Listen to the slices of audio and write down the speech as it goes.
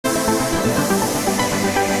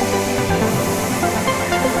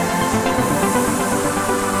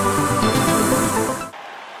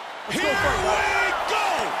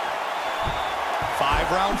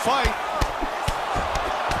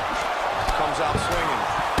himself swinging.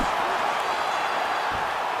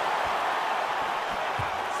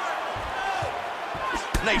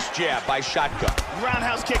 Nice jab by Shotgun.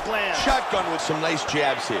 Roundhouse kick lands. Shotgun with some nice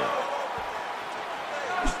jabs here.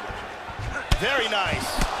 Very nice.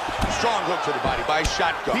 Strong hook to the body by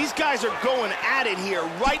Shotgun. These guys are going at it here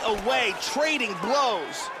right away, trading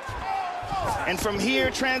blows. And from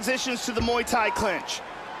here, transitions to the Muay Thai clinch.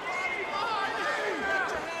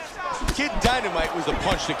 Kid Dynamite was the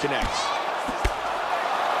punch that connects.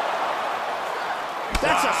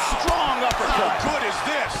 That's a strong uppercut. How good is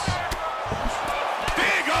this?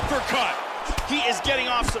 Big uppercut. He is getting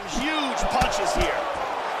off some huge punches here.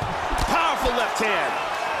 Powerful left hand.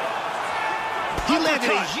 He landed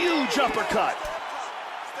a huge uppercut.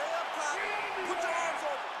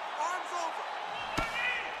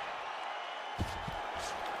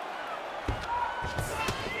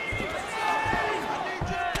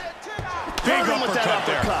 Big uppercut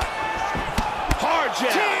there. Hard jab.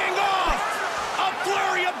 Teeing off. A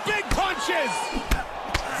flurry of big punches.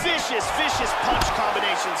 Vicious, vicious punch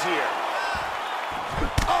combinations here.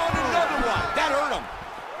 Oh, and another one. That hurt him.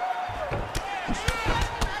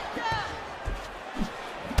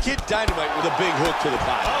 Kid Dynamite with a big hook to the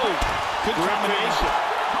body. Oh, good combination.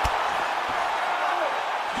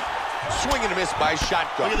 Swing and a miss by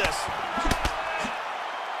Shotgun. Look at this.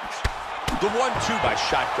 The 1-2 by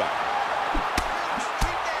Shotgun.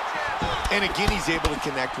 And again, he's able to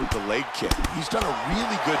connect with the leg kick. He's done a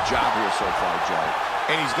really good job here so far, Joe.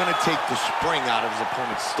 And he's going to take the spring out of his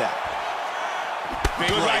opponent's step. Big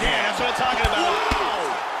right hand. That's what I'm talking about.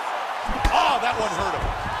 Wow! Oh, that one hurt him.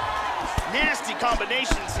 Nasty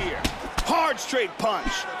combinations here. Hard straight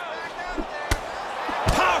punch.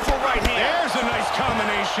 Powerful right hand. There's a nice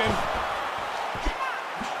combination.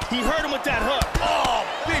 He hurt him with that hook. Oh,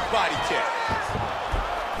 big body kick.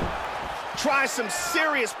 Tries some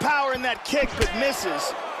serious power in that kick, but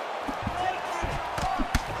misses.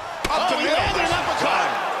 Up the He middle. landed an uppercut.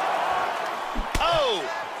 Oh.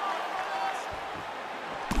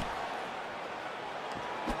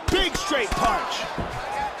 Big straight punch.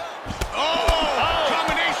 Oh,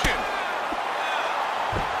 combination.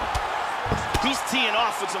 He's teeing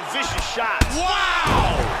off with some vicious shots.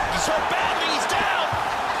 Wow! He's hurt badly. He's down.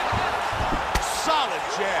 Solid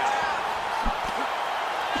jab.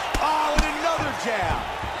 Oh, and another jab.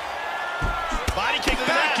 Body kick to the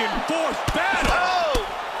Back back. and forth battle. Oh!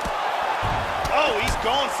 Oh, he's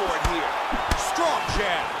going for it here. Strong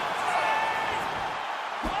jab.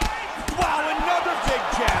 Wow, another big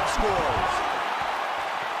jab scores.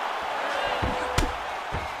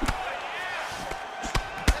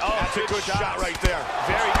 Oh, that's a good shot right there.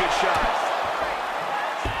 Very good shot.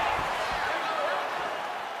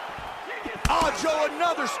 Oh, Joe,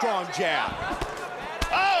 another strong jab.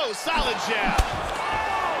 Oh, solid jab.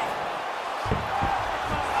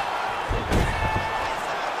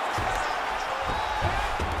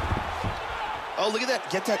 Oh, look at that.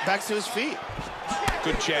 Get that back to his feet.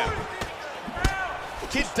 Good jab.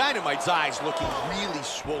 Kid Dynamite's eyes looking really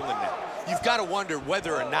swollen now. You've got to wonder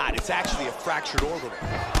whether or not it's actually a fractured orbital.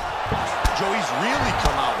 Joey's really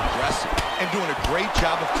come out aggressive and doing a great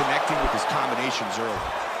job of connecting with his combinations early.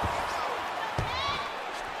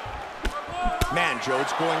 Man, Joe,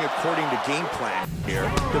 it's going according to game plan here.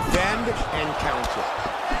 Defend and counter.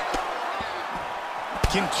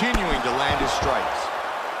 Continuing to land his strikes.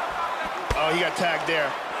 Oh, he got tagged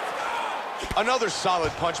there. Another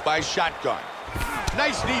solid punch by Shotgun.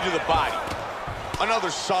 Nice knee to the body. Another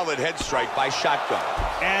solid head strike by Shotgun.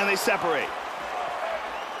 And they separate.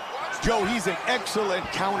 Joe, he's an excellent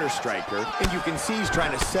counter striker, and you can see he's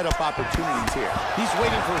trying to set up opportunities here. He's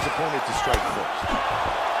waiting for his opponent to strike first.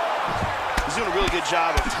 He's doing a really good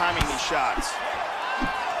job of timing these shots.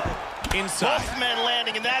 Inside. Both men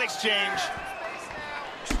landing in that exchange.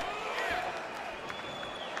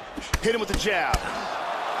 Hit him with the jab.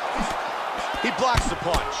 He blocks the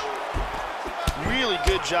punch. Really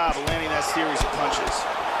good job of landing that series of punches.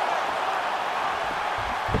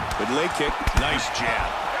 Good leg kick. Nice jab.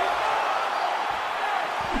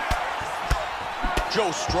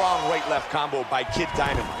 Joe, strong right-left combo by Kid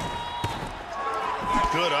Dynamite.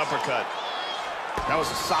 Good uppercut. That was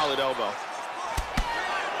a solid elbow.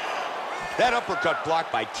 That uppercut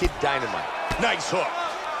blocked by Kid Dynamite. Nice hook.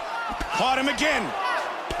 Caught him again.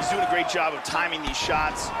 He's doing a great job of timing these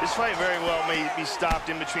shots. This fight very well may be stopped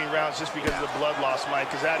in between rounds just because of the blood loss, Mike,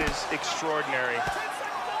 because that is extraordinary.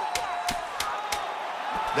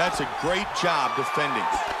 That's a great job defending.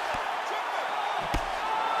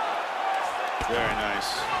 Very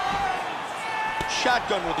nice.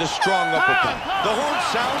 Shotgun with a strong uppercut. The horn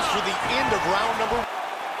sounds for the end of round number.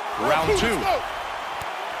 Round two.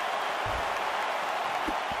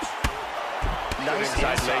 Nice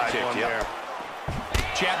inside leg kick, one there.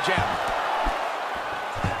 Jab, jab.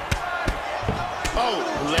 Oh,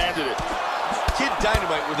 landed it. Kid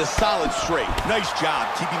Dynamite with a solid straight. Nice job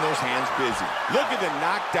keeping those hands busy. Look at the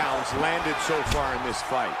knockdowns landed so far in this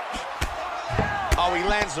fight. Oh, he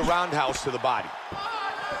lands the roundhouse to the body.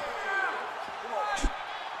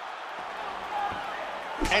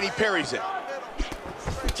 And he parries it.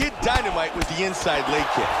 Kid Dynamite with the inside leg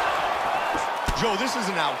kick. Joe, this is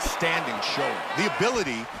an outstanding show. The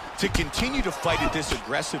ability to continue to fight at this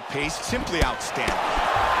aggressive pace, simply outstanding.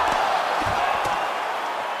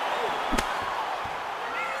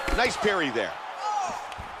 Nice parry there.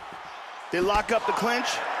 They lock up the clinch.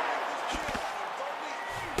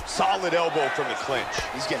 Solid elbow from the clinch.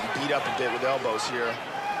 He's getting beat up a bit with elbows here.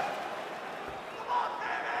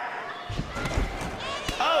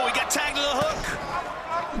 Oh, he got tagged to the hook.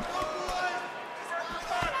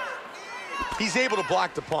 He's able to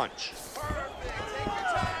block the punch.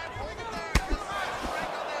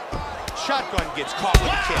 Shotgun gets caught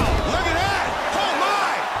with a kick. Look at that! Oh,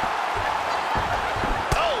 my!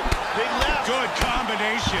 Oh, big left. Good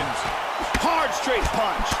combinations. Hard straight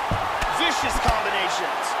punch. Vicious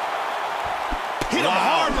combinations. Hit him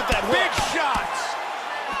hard with that hook. Big shots.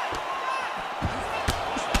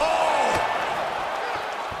 Oh!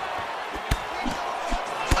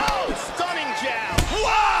 Oh, stunning jab.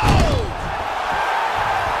 Wow!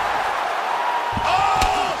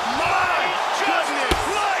 Oh, my goodness.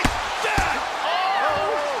 Like that!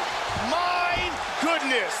 Oh, my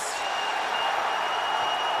goodness.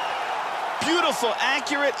 Beautiful,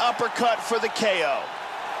 accurate uppercut for the KO.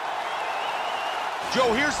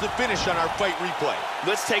 Joe, here's the finish on our fight replay.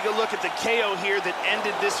 Let's take a look at the KO here that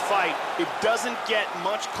ended this fight. It doesn't get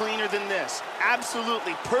much cleaner than this.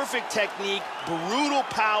 Absolutely perfect technique, brutal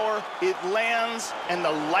power, it lands, and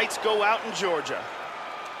the lights go out in Georgia.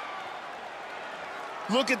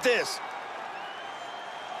 Look at this.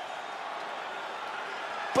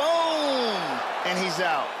 Boom! And he's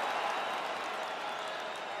out.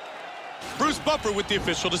 Bruce Buffer with the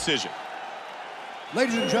official decision.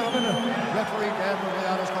 Ladies and gentlemen, referee Dan Murray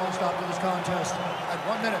has called a stop to this contest at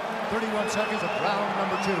 1 minute, 31 seconds of round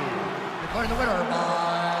number 2. Declaring the winner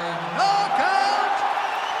by knockout.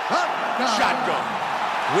 Shotgun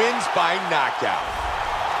wins by knockout.